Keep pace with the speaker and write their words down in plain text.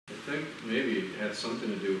think maybe it had something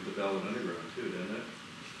to do with the Velvet Underground too, didn't it?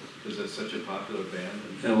 Because it's such a popular band.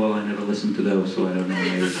 Oh, well, I never listened to those, so I don't know.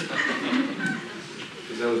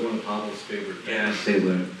 Because that was one of Pavel's favorite bands.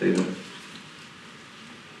 Yeah, they were.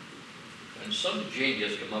 And some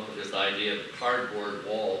genius came up with this idea of a cardboard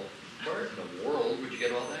wall. Where in the world would you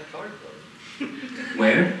get all that cardboard?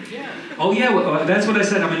 Where? Yeah. Oh yeah, well, that's what I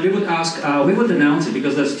said. I mean, we would ask, we would announce it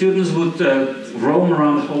because the students would roam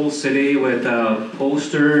around the whole city with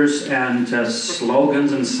posters and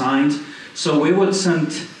slogans and signs. So we would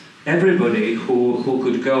send everybody who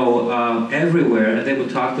could go everywhere, and they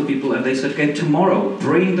would talk to people, and they said, okay, tomorrow,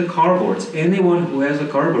 bring the cardboards. Anyone who has a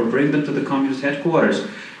cardboard, bring them to the communist headquarters.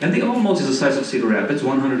 And the almost is the size of Cedar Rapids,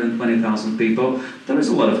 120,000 people. There is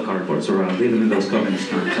a lot of cardboards around, even in those communist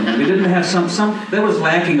times. I mean, we didn't have there was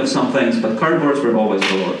lacking of some things, but cardboards were always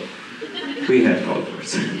galore. We had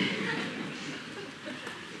cardboards.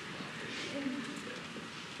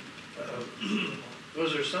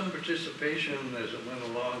 Was there some participation as it went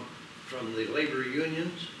along from the labor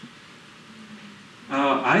unions?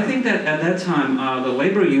 I think that at that time, the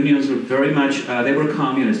labor unions were very much, they were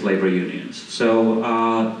communist labor unions. So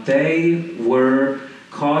they were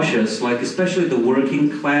cautious, like especially the working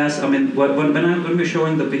class. I mean, when we're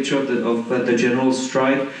showing the picture of the general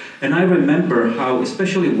strike, and I remember how,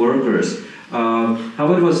 especially workers,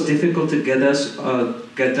 how it was difficult to get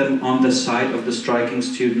them on the side of the striking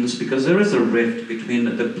students, because there is a rift between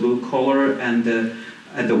the blue collar and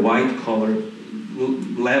the white collar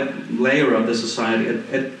layer of the society,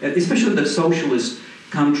 especially the socialist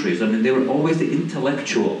countries. I mean, they were always the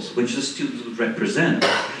intellectuals, which the students would represent,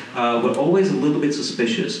 were always a little bit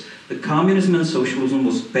suspicious. The communism and socialism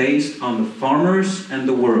was based on the farmers and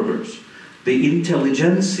the workers. The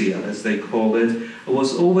intelligentsia, as they called it,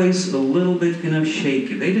 was always a little bit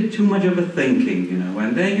shaky. They did too much of a thinking,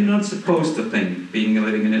 and then you're not supposed to think,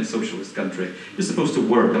 living in a socialist country. You're supposed to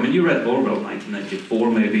work. I mean, you read Orwell,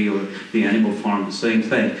 1994 maybe, or The Animal Farm, the same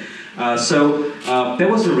thing. So there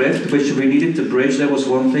was a rift which we needed to bridge. That was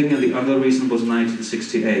one thing, and the other reason was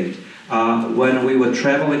 1968. When we were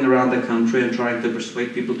traveling around the country and trying to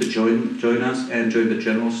persuade people to join us and join the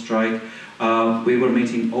general strike, we were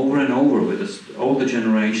meeting over and over with this older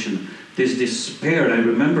generation, this despair. And I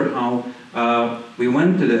remember how we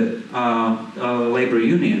went to the labor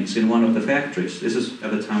unions in one of the factories. This is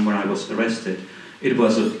at the time when I was arrested. It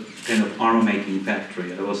was a kind of armor-making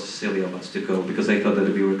factory. It was silly of us to go because they thought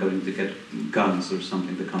that we were going to get guns or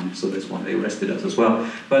something to come, so that's why they arrested us as well.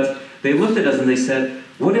 But they looked at us and they said,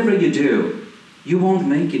 whatever you do, you won't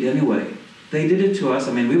make it anyway. They did it to us.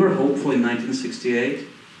 I mean, we were hopeful in 1968,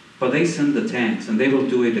 but they sent the tanks and they will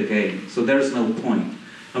do it again, so there's no point.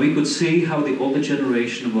 And we could see how the older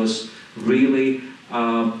generation was really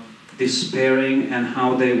despairing and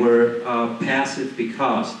how they were passive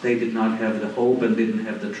because they did not have the hope and didn't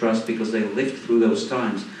have the trust because they lived through those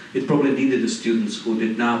times. It probably needed the students who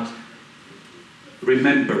did not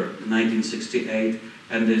remember 1968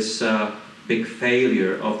 and this big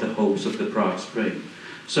failure of the hopes of the Prague Spring.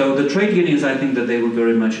 So the trade unions, I think that they were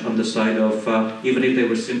very much on the side of, even if they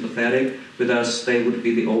were sympathetic with us, they would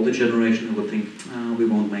be the older generation who would think, we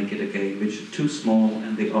won't make it again, which is too small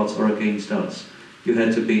and the odds are against us. You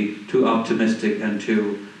had to be too optimistic and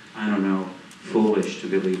too, I don't know, foolish to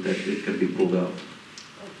believe that it could be pulled off.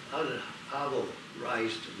 How did Havel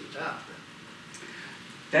rise to the top then?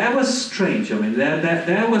 That was strange. I mean,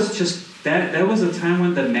 that was just, that was a time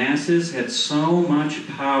when the masses had so much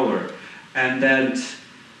power, and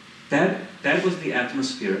that was the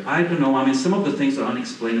atmosphere. I don't know. I mean, some of the things are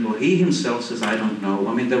unexplainable. He himself says, I don't know.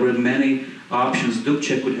 I mean, there were many options.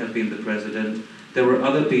 Dubček would have been the president. There were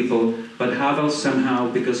other people, but Havel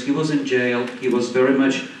somehow, because he was in jail, he was very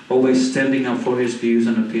much always standing up for his views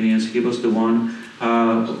and opinions. He was the one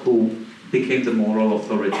who became the moral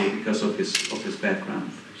authority because of his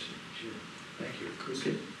background. Thank you.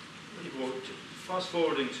 Okay. Well, fast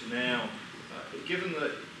forwarding to now, given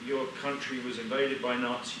that your country was invaded by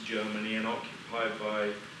Nazi Germany and occupied by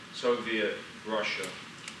Soviet Russia,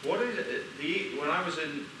 what is it, when I was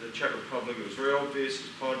in the Czech Republic, it was very obvious as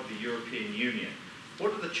part of the European Union.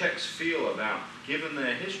 What do the Czechs feel about, given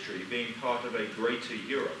their history, being part of a greater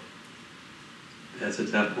Europe? That's a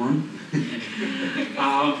tough one.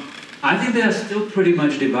 I think they are still pretty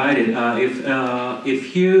much divided.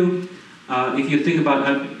 If you think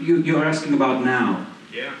about, you're asking about now.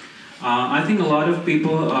 Yeah. I think a lot of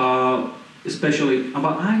people, especially,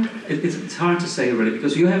 it's hard to say really,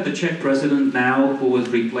 because you have the Czech president now who has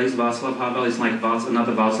replaced Václav Havel. It's like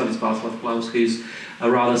another Václav, it's Václav Klaus. He's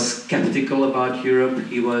rather skeptical about Europe.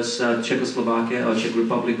 He was Czechoslovakia, or Czech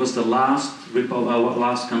Republic, was the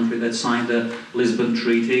last country that signed the Lisbon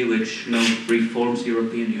Treaty, which reforms the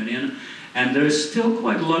European Union. And there is still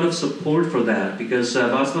quite a lot of support for that, because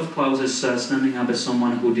Václav Klaus is standing up as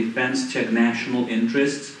someone who defends Czech national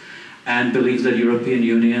interests and believes that European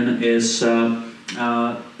Union is,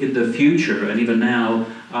 in the future and even now,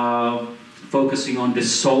 focusing on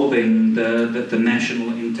dissolving the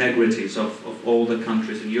national integrities of all the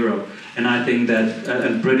countries in Europe. And I think that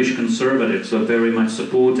and British conservatives are very much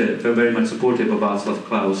supportive of Václav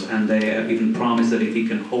Klaus, and they even promised that if he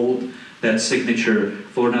can hold that signature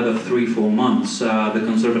for another 3-4 months, the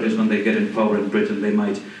conservatives, when they get in power in Britain, they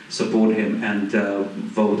might support him and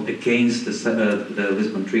vote against the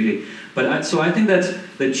Lisbon Treaty. But so I think that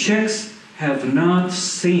the Czechs have not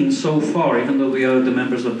seen so far, even though we are the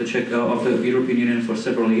members of the European Union for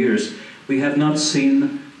several years, we have not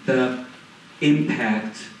seen the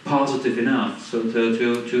impact positive enough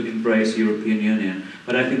to embrace European Union.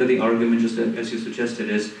 But I think that the argument, just as you suggested,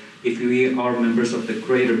 is if we are members of the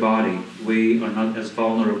greater body, we are not as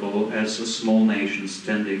vulnerable as a small nation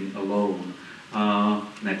standing alone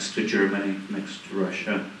next to Germany, next to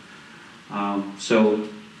Russia. So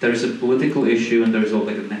there is a political issue and there is also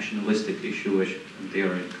like a nationalistic issue, which they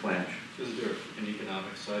are in clash. Isn't there an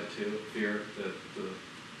economic side too, fear that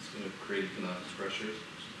it's going to create economic pressures?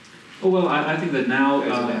 Oh, well, I think that now... As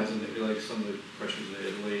it has in, like some of the pressures in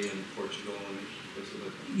Italy and Portugal and places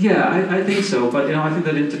like that. Yeah, I think so. But I think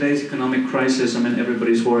that in today's economic crisis,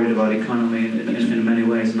 everybody's worried about economy in many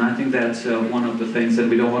ways. And I think that's one of the things that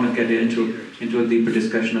we don't want to get into a deeper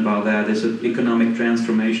discussion about that, is an economic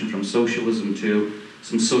transformation from socialism to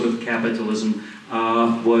some sort of capitalism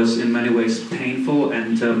was in many ways painful,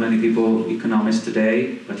 and many people, economists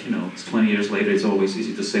today, but it's 20 years later, it's always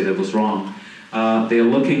easy to say that was wrong. They're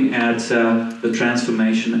looking at the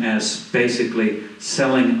transformation as basically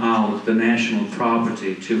selling out the national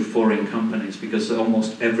property to foreign companies, because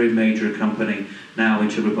almost every major company now in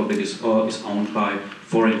Czech Republic is owned by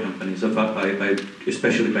foreign companies,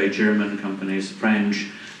 especially by German companies, French.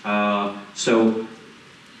 So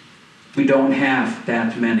we don't have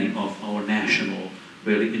that many of our national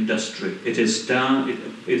really industry. It is done.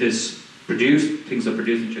 It is produced. Things are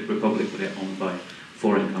produced in Czech Republic, but they're owned by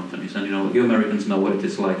foreign companies. And you Americans know what it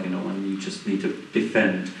is like, when you just need to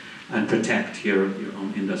defend and protect your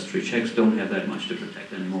own industry. Czechs don't have that much to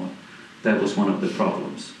protect anymore. That was one of the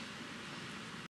problems.